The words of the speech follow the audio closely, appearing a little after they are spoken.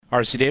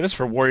R.C. Davis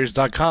for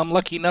Warriors.com.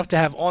 Lucky enough to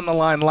have on the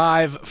line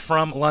live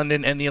from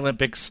London and the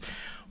Olympics,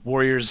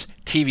 Warriors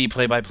TV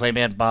play-by-play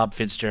man Bob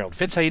Fitzgerald.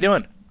 Fitz, how you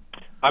doing?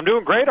 I'm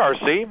doing great,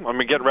 R.C. I'm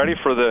getting ready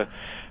for the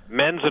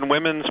men's and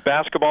women's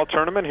basketball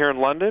tournament here in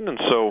London, and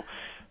so,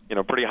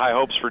 pretty high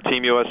hopes for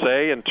Team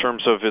USA in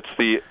terms of it's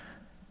the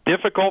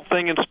difficult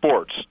thing in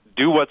sports.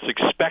 Do what's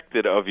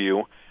expected of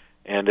you,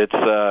 and it's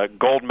a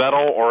gold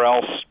medal or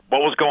else what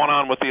was going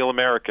on with the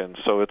All-Americans.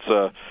 So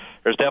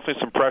there's definitely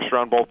some pressure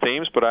on both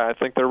teams, but I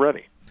think they're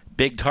ready.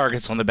 Big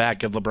targets on the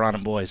back of LeBron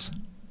and boys.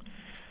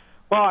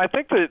 Well, I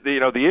think that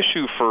the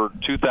issue for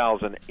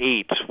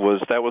 2008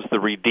 was the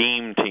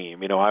Redeem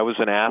team. I was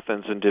in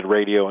Athens and did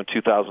radio in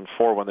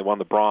 2004 when they won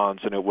the bronze,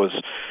 and it was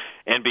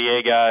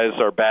NBA guys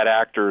are bad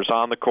actors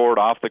on the court,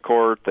 off the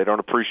court. They don't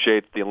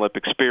appreciate the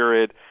Olympic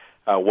spirit.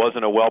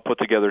 Wasn't a well put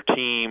together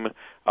team.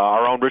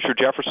 Our own Richard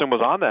Jefferson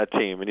was on that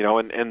team,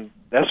 and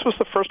this was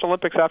the first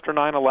Olympics after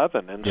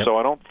 9/11, and so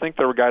I don't think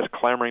there were guys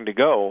clamoring to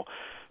go.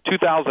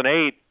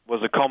 2008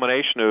 was a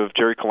culmination of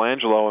Jerry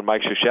Colangelo and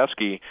Mike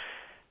Krzyzewski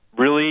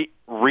really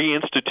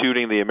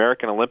reinstituting the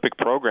American Olympic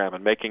program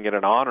and making it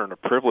an honor and a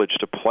privilege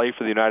to play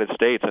for the United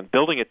States and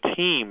building a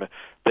team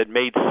that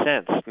made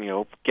sense.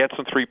 Get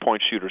some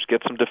three-point shooters,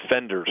 get some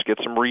defenders, get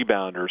some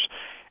rebounders,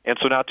 and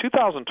so now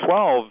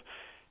 2012.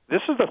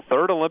 This is the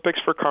third Olympics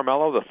for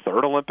Carmelo, the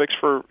third Olympics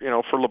for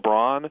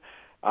LeBron.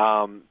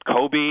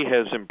 Kobe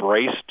has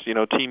embraced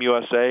Team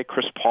USA.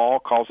 Chris Paul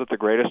calls it the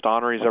greatest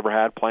honor he's ever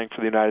had playing for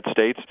the United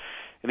States.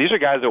 And these are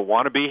guys that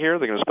want to be here.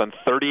 They're going to spend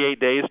 38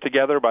 days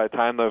together by the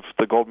time of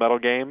the gold medal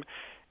game,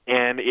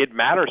 and it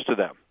matters to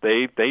them.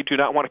 They do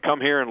not want to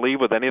come here and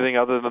leave with anything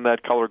other than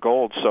that color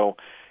gold. So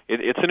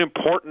it's an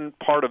important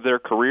part of their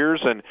careers,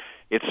 and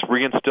it's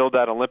reinstilled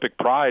that Olympic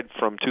pride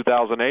from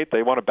 2008.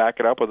 They want to back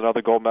it up with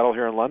another gold medal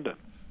here in London.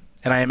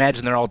 And I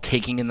imagine they're all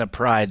taking in the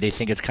pride. They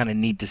think it's kind of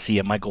neat to see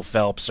a Michael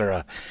Phelps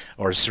or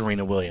a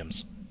Serena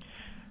Williams.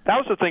 That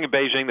was the thing in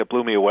Beijing that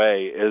blew me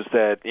away, is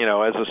that,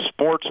 as a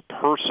sports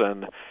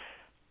person,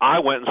 I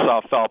went and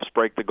saw Phelps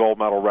break the gold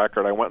medal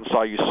record. I went and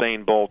saw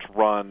Usain Bolt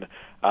run.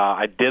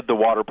 I did the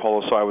water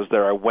polo, so I was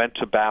there. I went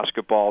to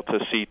basketball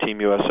to see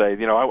Team USA.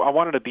 I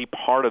wanted to be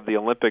part of the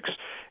Olympics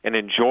and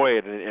enjoy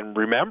it and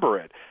remember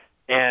it.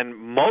 And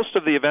most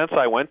of the events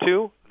I went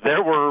to,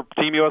 there were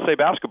Team USA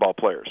basketball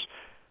players,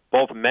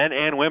 both men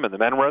and women. The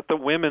men were at the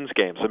women's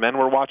games. The men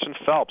were watching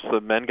Phelps.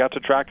 The men got to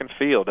track and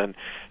field. And,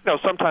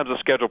 sometimes the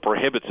schedule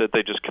prohibits it.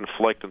 They just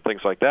conflict and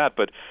things like that.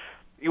 But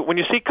when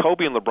you see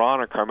Kobe and LeBron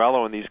or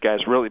Carmelo and these guys,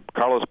 really,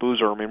 Carlos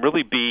Boozer,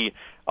 really be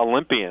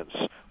Olympians,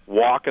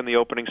 walk in the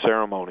opening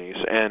ceremonies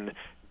and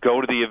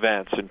go to the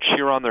events and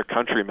cheer on their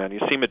countrymen. You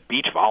see them at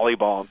beach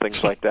volleyball and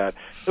things like that.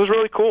 It was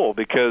really cool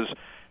because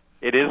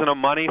it isn't a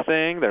money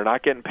thing. They're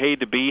not getting paid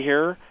to be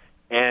here.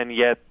 And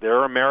yet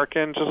they're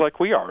Americans just like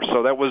we are.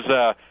 So that was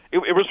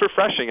it was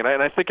refreshing, and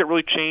I think it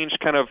really changed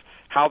kind of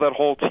how that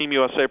whole Team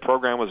USA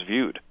program was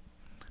viewed.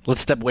 Let's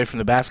step away from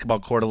the basketball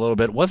court a little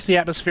bit. What's the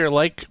atmosphere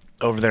like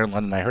over there in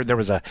London? I heard there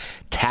was a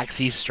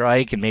taxi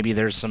strike, and maybe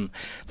there's some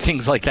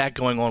things like that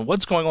going on.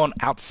 What's going on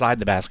outside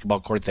the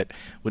basketball court that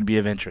would be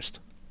of interest?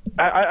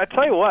 I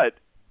tell you what,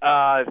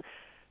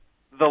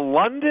 the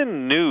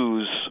London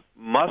news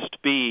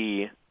must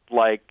be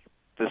like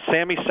the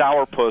Sammy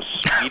Sourpuss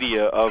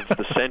media of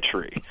the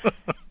century,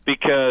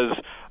 because,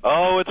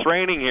 it's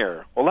raining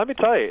here. Well, let me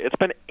tell you, it's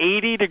been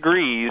 80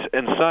 degrees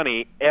and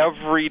sunny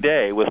every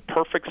day with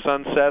perfect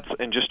sunsets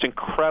and just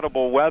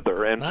incredible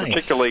weather. And nice.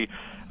 Particularly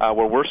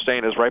where we're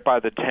staying is right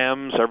by the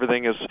Thames.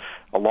 Everything is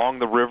along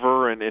the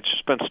river, and it's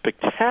just been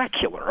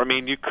spectacular.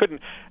 You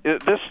couldn't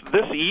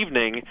this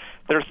evening,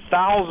 there are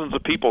thousands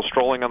of people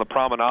strolling on the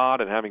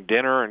promenade and having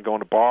dinner and going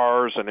to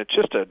bars, and it's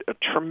just a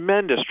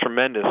tremendous,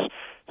 tremendous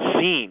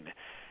scene.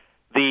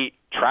 The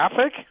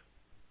traffic,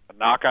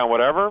 knock on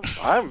whatever,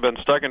 I haven't been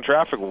stuck in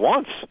traffic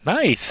once.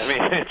 Nice.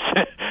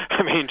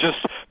 It's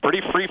just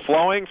pretty free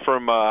flowing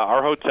from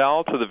our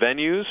hotel to the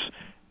venues,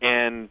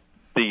 and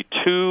the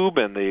tube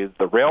and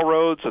the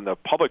railroads and the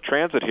public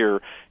transit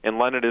here in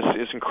London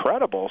is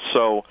incredible.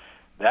 So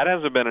that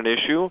hasn't been an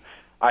issue.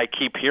 I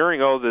keep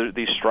hearing,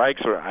 these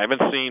strikes, I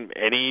haven't seen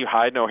any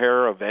hide no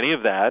hair of any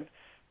of that,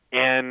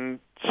 and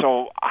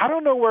so I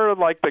don't know where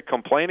the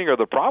complaining or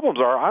the problems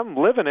are. I'm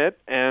living it,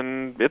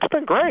 and it's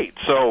been great.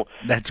 So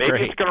that's maybe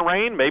great. It's going to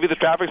rain. Maybe the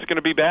traffic's going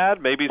to be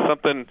bad. Maybe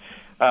something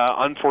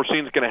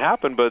unforeseen is going to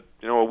happen. But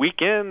a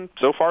weekend,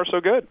 so far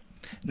so good.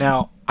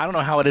 Now, I don't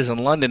know how it is in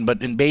London,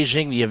 but in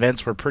Beijing the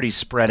events were pretty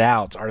spread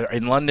out.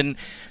 In London,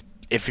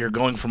 if you're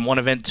going from one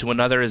event to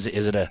another, is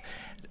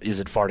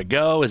it far to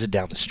go? Is it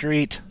down the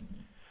street?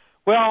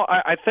 Well,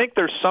 I think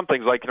there's some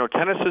things like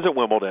tennis is at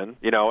Wimbledon,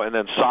 and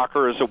then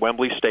soccer is at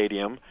Wembley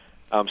Stadium.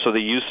 So they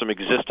use some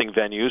existing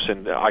venues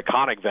and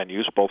iconic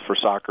venues, both for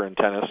soccer and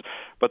tennis.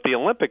 But the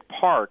Olympic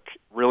Park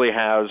really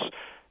has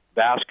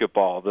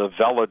basketball, the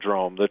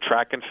velodrome, the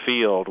track and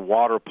field,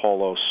 water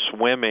polo,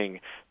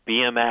 swimming,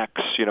 BMX,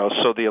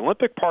 So the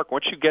Olympic Park,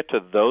 once you get to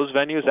those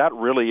venues, that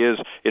really is,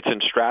 it's in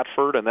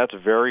Stratford, and that's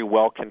very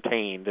well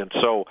contained. And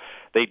so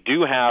they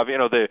do have,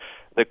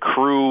 the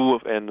crew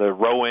and the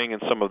rowing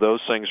and some of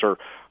those things are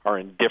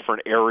in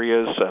different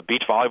areas.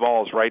 Beach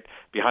volleyball is right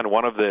behind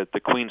one of the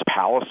Queen's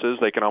palaces.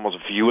 They can almost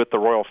view it, the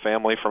royal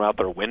family, from out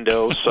their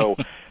windows. So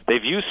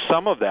they've used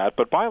some of that.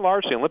 But by and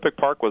large, the Olympic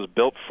Park was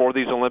built for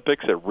these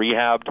Olympics. It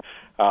rehabbed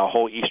a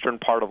whole eastern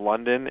part of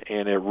London,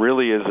 and it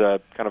really is a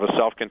kind of a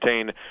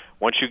self-contained,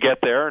 once you get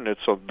there, and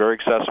it's very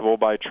accessible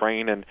by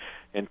train and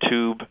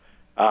tube.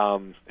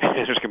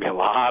 There's going to be a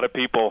lot of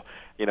people,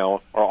 are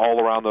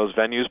all around those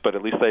venues, but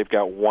at least they've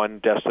got one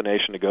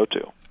destination to go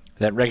to.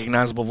 That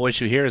recognizable voice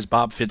you hear is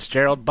Bob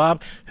Fitzgerald.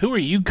 Bob, who are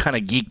you kind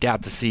of geeked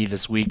out to see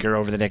this week or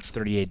over the next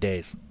 38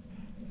 days?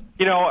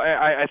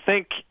 I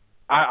think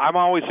I'm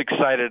always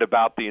excited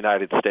about the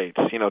United States.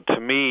 To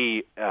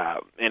me,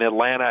 in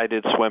Atlanta I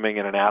did swimming,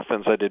 and in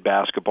Athens I did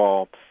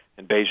basketball.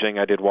 In Beijing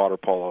I did water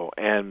polo.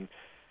 And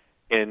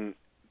in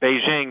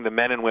Beijing, the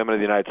men and women of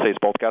the United States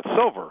both got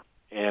silver.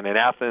 And in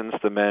Athens,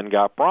 the men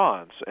got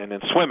bronze. And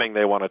in swimming,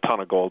 they won a ton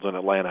of golds in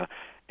Atlanta.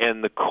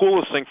 And the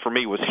coolest thing for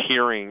me was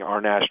hearing our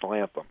national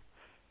anthem.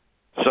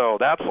 So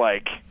that's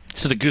like...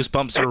 So the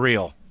goosebumps are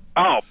real.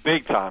 Oh,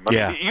 big time.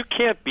 I mean, you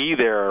can't be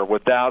there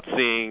without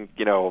seeing,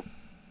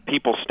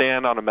 people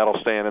stand on a medal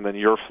stand and then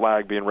your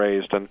flag being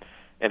raised and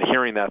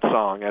hearing that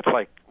song. It's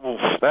like, oof,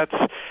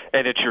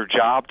 and it's your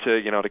job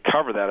to, to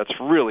cover that. It's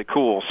really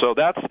cool. So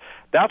that's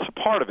a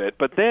part of it.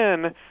 But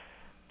then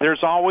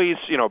there's always,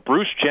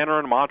 Bruce Jenner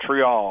in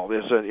Montreal,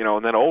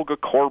 and then Olga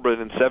Korbut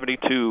in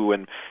 72,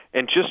 and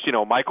just,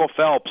 Michael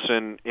Phelps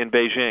in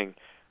Beijing.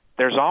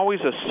 There's always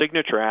a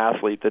signature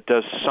athlete that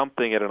does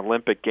something at an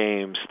Olympic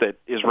Games that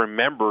is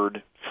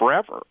remembered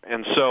forever.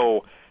 And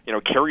so,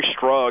 Kerry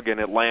Strug in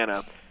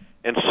Atlanta,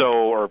 and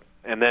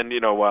then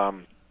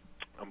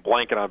I'm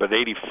blanking on, but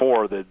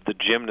 84, the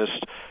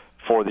gymnast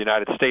for the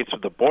United States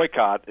with the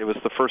boycott, it was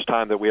the first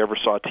time that we ever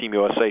saw Team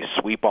USA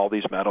sweep all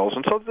these medals,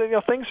 and so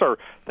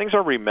things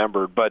are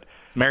remembered. But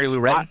Mary Lou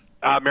Retton,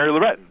 Mary Lou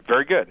Retton,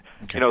 very good.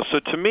 Okay. So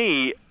to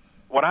me,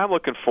 what I'm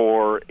looking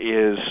for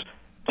is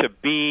to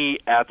be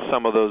at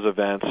some of those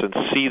events and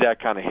see that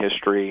kind of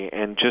history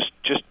and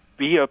just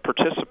be a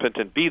participant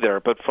and be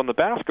there. But from the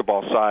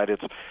basketball side,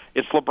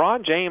 it's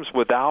LeBron James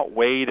without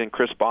Wade and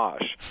Chris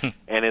Bosh,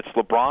 and it's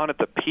LeBron at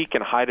the peak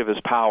and height of his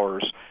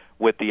powers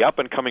with the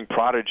up-and-coming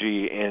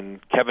prodigy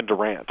in Kevin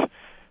Durant.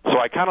 So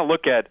I kind of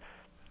look at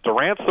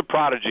Durant's the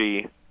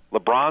prodigy,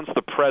 LeBron's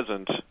the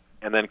present,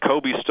 and then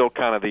Kobe's still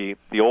kind of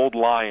the old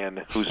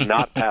lion who's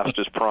not past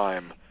his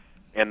prime.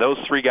 And those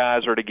three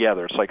guys are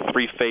together. It's like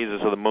three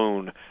phases of the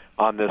moon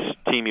on this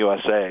Team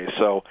USA.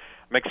 So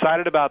I'm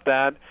excited about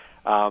that.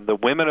 The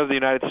women of the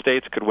United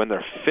States could win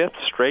their 5th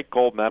straight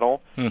gold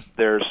medal.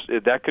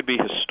 That could be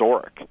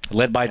historic.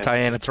 Led by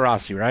Diana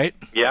Taurasi, right?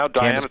 Yeah,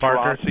 Diana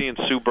Taurasi and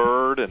Sue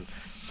Bird, and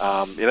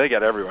they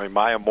got everybody.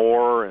 Maya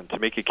Moore and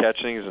Tamika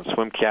Catchings and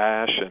Swim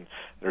Cash, and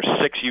there's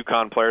 6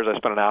 UConn players. I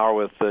spent an hour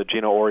with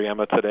Gina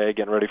Auriemma today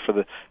getting ready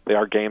for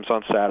our games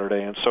on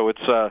Saturday, and so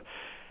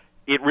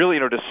it really,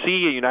 to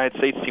see a United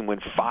States team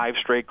win 5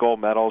 straight gold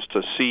medals,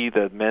 to see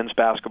the men's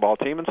basketball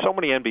team and so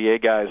many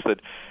NBA guys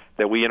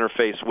that we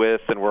interface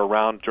with and were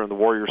around during the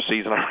Warriors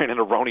season. I ran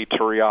into Ronny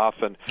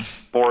Turioff and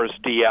Boris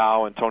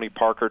Diaw and Tony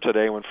Parker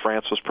today when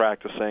France was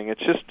practicing.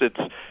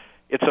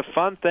 It's a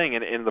fun thing,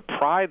 and the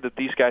pride that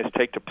these guys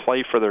take to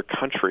play for their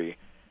country,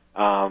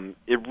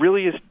 it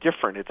really is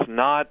different. It's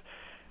not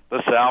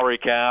the salary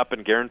cap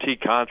and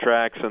guaranteed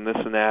contracts and this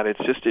and that. It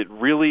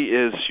really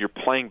is, you're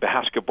playing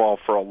basketball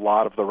for a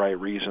lot of the right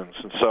reasons.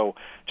 And so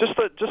just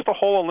the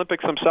whole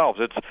Olympics themselves.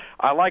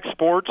 I like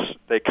sports.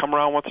 They come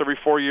around once every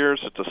 4 years.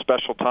 It's a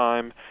special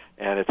time,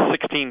 and it's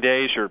 16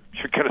 days. You're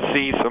going to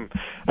see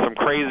some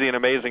crazy and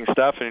amazing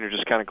stuff, and you're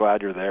just kind of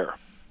glad you're there.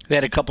 They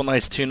had a couple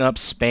nice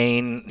tune-ups.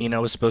 Spain,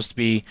 was supposed to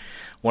be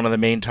one of the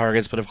main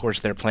targets, but of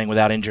course they're playing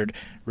without injured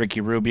Ricky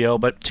Rubio.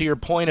 But to your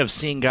point of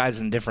seeing guys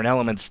in different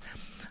elements,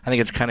 I think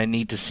it's kind of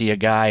neat to see a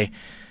guy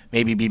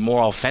maybe be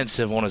more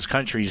offensive on his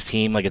country's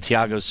team, like a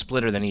Thiago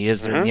Splitter, than he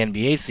is during the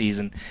NBA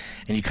season.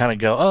 And you kind of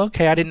go, oh,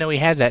 okay, I didn't know he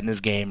had that in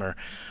his game.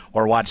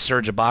 Or watch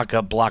Serge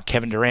Ibaka block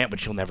Kevin Durant,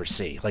 which you'll never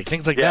see. Like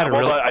things like that are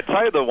really... I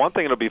tell you, the one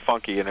thing that'll be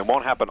funky, and it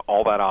won't happen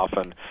all that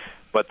often,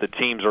 but the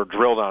teams are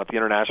drilled on it, the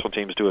international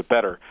teams do it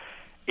better,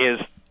 is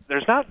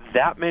there's not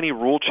that many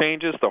rule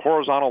changes. The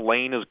horizontal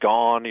lane is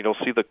gone. You'll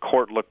see the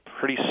court look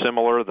pretty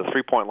similar. The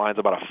three-point line's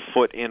about a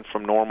foot in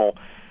from normal.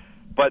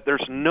 But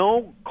there's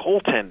no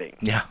goaltending.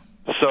 Yeah.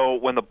 So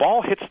when the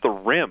ball hits the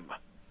rim,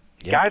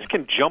 guys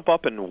can jump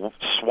up and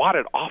swat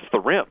it off the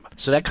rim.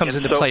 So that comes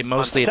into play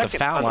mostly at the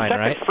foul line,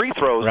 right? Free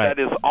throws, that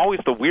is always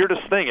the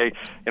weirdest thing.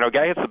 A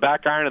guy hits the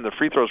back iron and the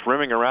free throw's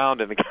rimming around,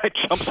 and the guy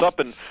jumps up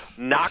and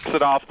knocks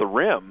it off the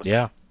rim.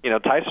 Yeah.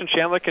 Tyson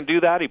Chandler can do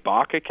that.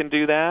 Ibaka can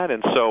do that.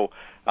 And so,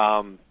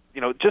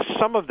 just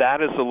some of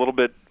that is a little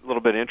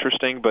bit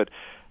interesting. But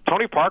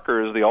Tony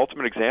Parker is the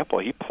ultimate example.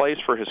 He plays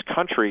for his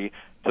country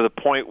to the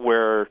point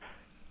where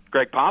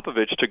Greg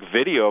Popovich took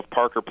video of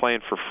Parker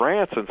playing for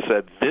France and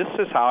said, this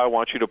is how I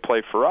want you to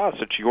play for us.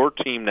 It's your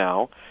team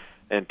now.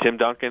 and Tim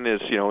Duncan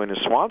is, in his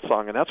swan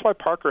song, and that's why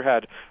Parker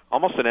had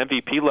almost an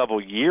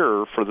MVP-level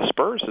year for the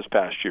Spurs this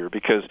past year,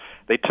 because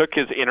they took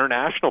his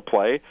international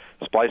play,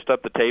 spliced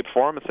up the tape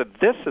for him, and said,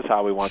 this is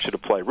how we want you to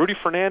play. Rudy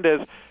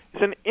Fernandez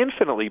is an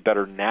infinitely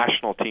better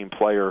national team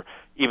player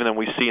even than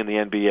we see in the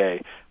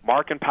NBA.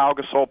 Mark and Pau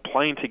Gasol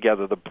playing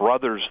together, the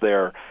brothers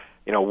there,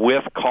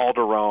 with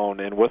Calderon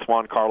and with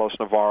Juan Carlos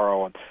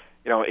Navarro, and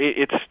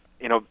it's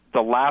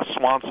the last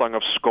swan song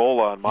of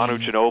Scola and Manu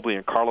Ginobili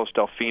and Carlos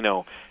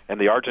Delfino and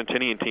the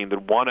Argentinian team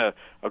that won a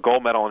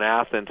gold medal in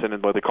Athens and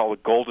in what they call the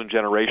Golden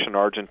Generation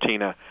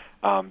Argentina.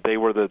 They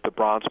were the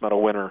bronze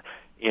medal winner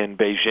in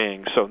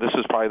Beijing. So this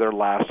is probably their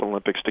last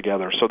Olympics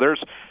together. So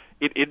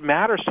it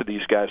matters to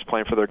these guys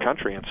playing for their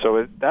country, and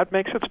so that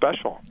makes it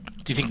special.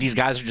 Do you think these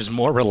guys are just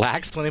more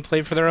relaxed when they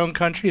play for their own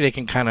country? They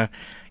can kind of,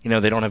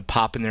 they don't have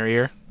pop in their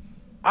ear?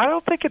 I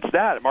don't think it's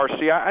that,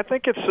 Marcy. I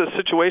think it's a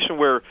situation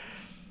where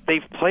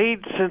they've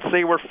played since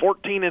they were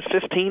 14 and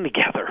 15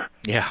 together.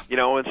 Yeah.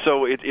 And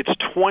so it's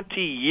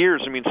 20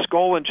 years. I mean,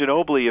 Scola and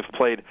Ginobili have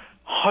played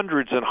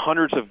hundreds and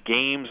hundreds of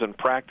games and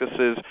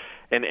practices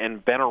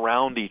and been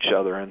around each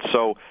other. And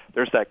so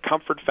there's that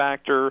comfort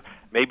factor.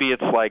 Maybe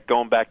it's like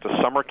going back to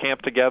summer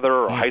camp together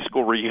or a high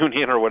school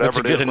reunion or whatever. That's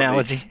a good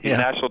analogy. The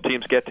national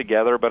teams get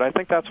together, but I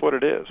think that's what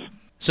it is.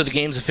 So the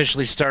games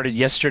officially started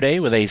yesterday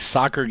with a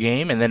soccer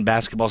game, and then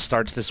basketball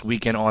starts this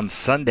weekend on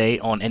Sunday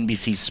on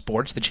NBC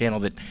Sports, the channel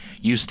that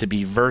used to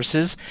be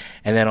Versus,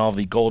 and then all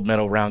the gold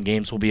medal round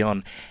games will be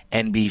on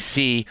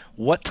NBC.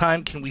 What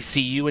time can we see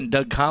you and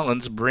Doug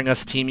Collins bring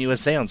us Team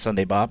USA on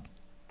Sunday, Bob?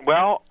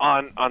 Well,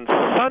 on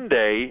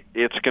Sunday,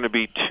 it's going to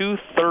be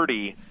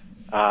 2:30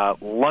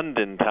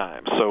 London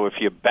time. So if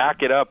you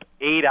back it up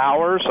 8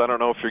 hours, I don't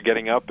know if you're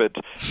getting up at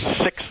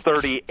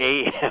 6:30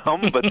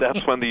 a.m., but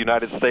that's when the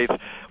United States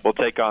will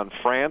take on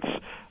France.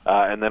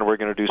 And then we're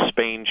going to do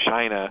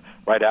Spain-China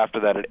right after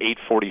that at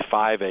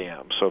 8:45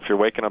 a.m. So if you're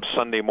waking up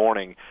Sunday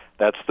morning,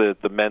 that's the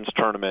men's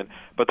tournament.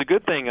 But the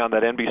good thing on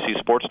that NBC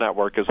Sports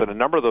Network is that a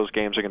number of those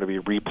games are going to be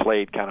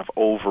replayed kind of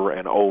over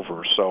and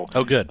over. So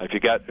good. If you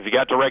got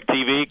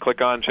DirecTV,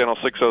 click on channel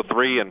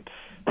 603 and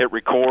hit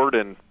record,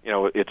 and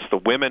it's the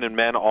women and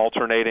men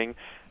alternating,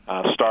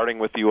 starting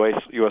with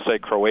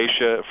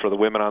USA-Croatia for the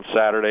women on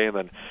Saturday, and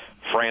then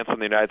France and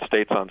the United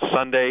States on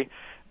Sunday.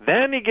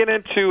 Then you get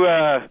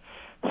into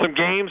some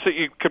games that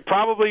you could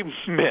probably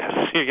miss.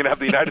 You're going to have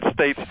the United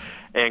States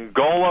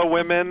Angola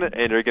women,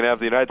 and you're going to have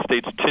the United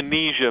States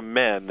Tunisia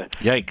men.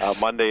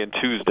 Yikes. Monday and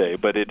Tuesday.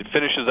 But it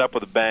finishes up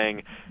with a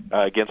bang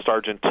against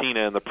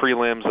Argentina in the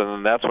prelims, and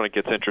then that's when it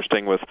gets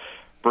interesting with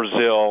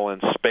Brazil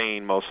and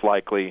Spain most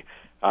likely,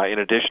 in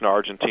addition to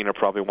Argentina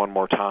probably one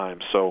more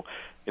time. So,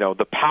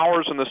 the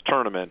powers in this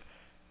tournament,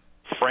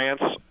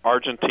 France,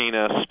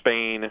 Argentina,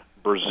 Spain,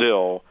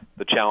 Brazil,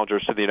 the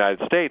challengers to the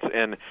United States.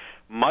 And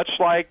much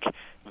like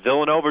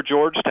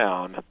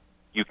Villanova-Georgetown,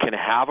 you can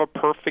have a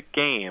perfect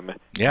game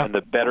and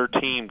the better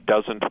team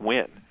doesn't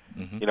win.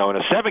 Mm-hmm. In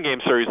a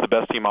 7-game series, the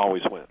best team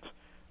always wins.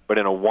 But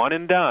in a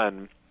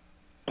one-and-done,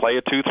 play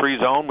a 2-3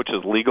 zone, which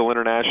is legal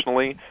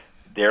internationally,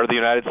 dare the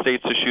United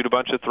States to shoot a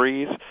bunch of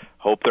threes,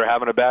 hope they're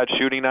having a bad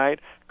shooting night,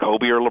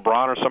 Kobe or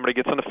LeBron or somebody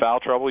gets into foul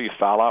trouble, you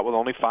foul out with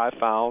only 5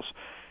 fouls,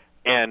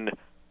 and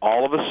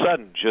all of a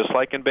sudden, just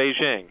like in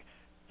Beijing,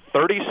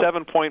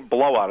 37-point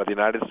blowout of the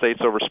United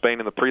States over Spain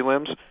in the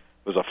prelims. It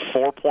was a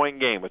 4-point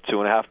game with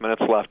 2.5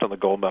 minutes left on the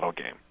gold medal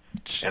game.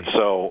 And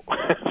so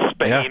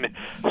Spain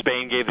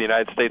gave the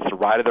United States the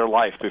ride of their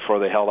life before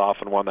they held off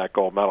and won that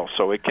gold medal.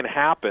 So it can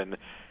happen.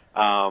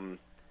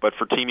 But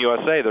for Team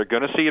USA, they're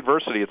going to see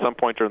adversity at some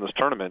point during this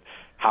tournament.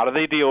 How do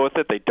they deal with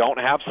it? They don't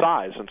have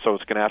size, and so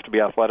it's going to have to be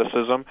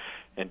athleticism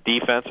and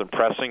defense and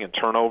pressing and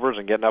turnovers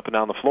and getting up and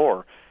down the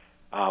floor.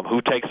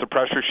 Who takes the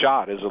pressure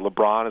shot? Is it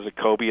LeBron? Is it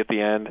Kobe at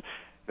the end?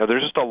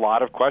 There's just a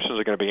lot of questions that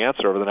are going to be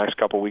answered over the next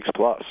couple of weeks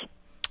plus.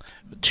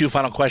 2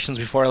 final questions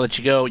before I let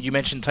you go. You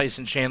mentioned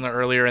Tyson Chandler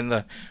earlier in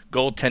the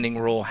goaltending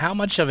rule. How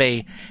much of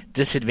a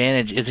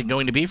disadvantage is it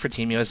going to be for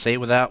Team USA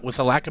with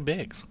a lack of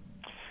bigs?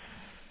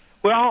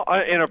 Well,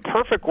 in a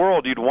perfect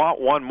world, you'd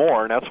want one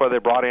more, and that's why they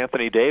brought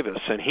Anthony Davis.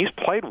 And he's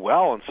played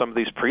well in some of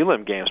these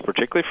prelim games,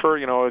 particularly for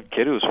a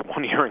kid who's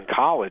 1 year in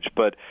college.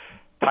 But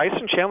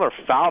Tyson Chandler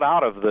fouled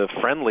out of the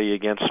friendly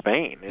against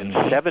Spain in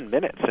 7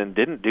 minutes and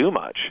didn't do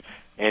much.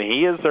 And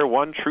he is their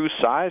one true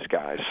size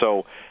guy.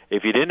 So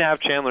if you didn't have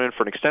Chandler in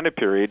for an extended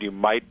period, you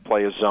might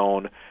play a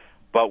zone.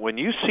 But when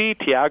you see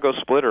Thiago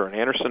Splitter and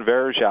Anderson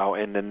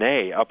Varejão and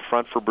Nene up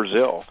front for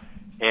Brazil,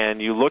 and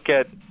you look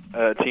at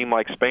a team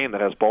like Spain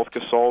that has both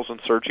Gasols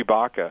and Serge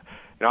Ibaka,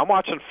 I'm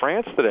watching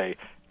France today.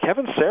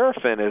 Kevin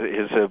Serafin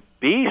is a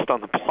beast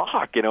on the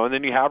block, and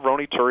then you have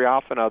Rony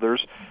Turioff and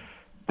others.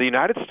 The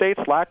United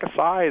States' lack of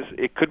size,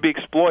 it could be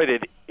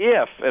exploited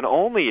if and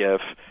only if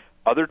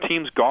other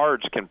teams'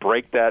 guards can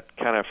break that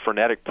kind of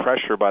frenetic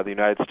pressure by the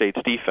United States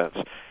defense.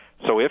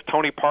 So if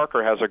Tony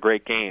Parker has a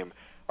great game,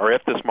 or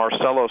if this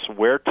Marcelos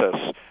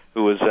Huertas,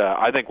 who is,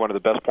 I think, one of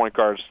the best point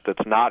guards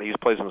that's not, he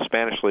plays in the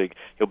Spanish League,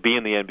 he'll be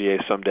in the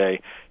NBA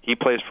someday, he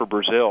plays for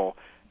Brazil.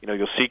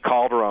 You'll see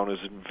Calderon is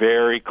a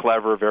very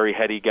clever, very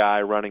heady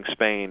guy running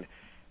Spain.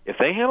 if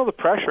they handle the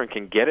pressure and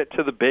can get it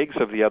to the bigs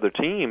of the other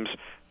teams,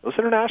 those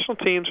international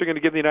teams are going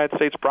to give the United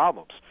States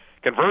problems.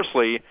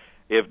 Conversely,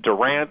 if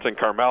Durant and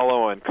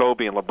Carmelo and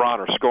Kobe and LeBron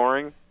are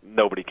scoring,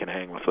 nobody can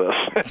hang with us.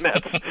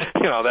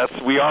 And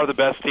that's we are the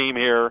best team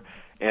here,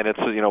 and it's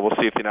we'll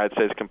see if the United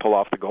States can pull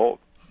off the gold.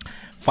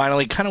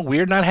 Finally, kind of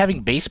weird not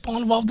having baseball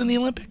involved in the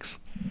Olympics.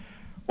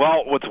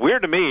 Well, what's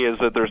weird to me is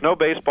that there's no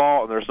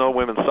baseball and there's no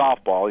women's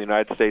softball. The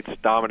United States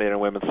dominated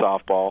women's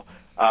softball,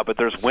 but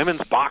there's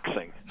women's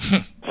boxing.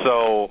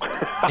 So,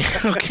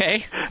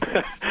 okay,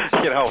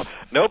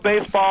 no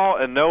baseball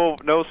and no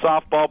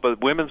softball,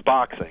 but women's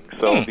boxing.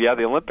 So, yeah,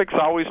 the Olympics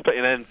always,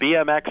 and then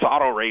BMX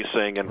auto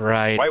racing and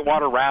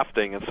whitewater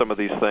rafting and some of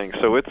these things.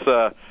 So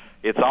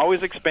it's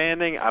always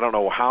expanding. I don't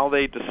know how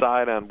they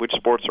decide on which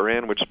sports are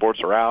in, which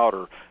sports are out,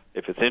 or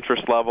if it's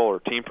interest level or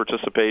team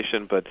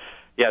participation. But,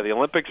 yeah, the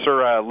Olympics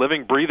are a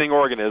living, breathing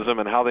organism,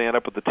 and how they end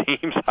up with the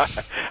teams,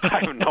 I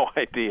have no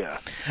idea.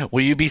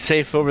 Will you be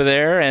safe over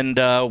there? And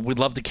we'd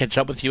love to catch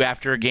up with you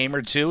after a game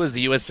or two as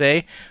the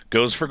USA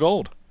goes for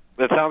gold.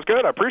 That sounds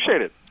good. I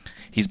appreciate it.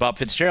 He's Bob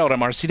Fitzgerald.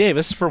 I'm R.C.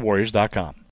 Davis for Warriors.com.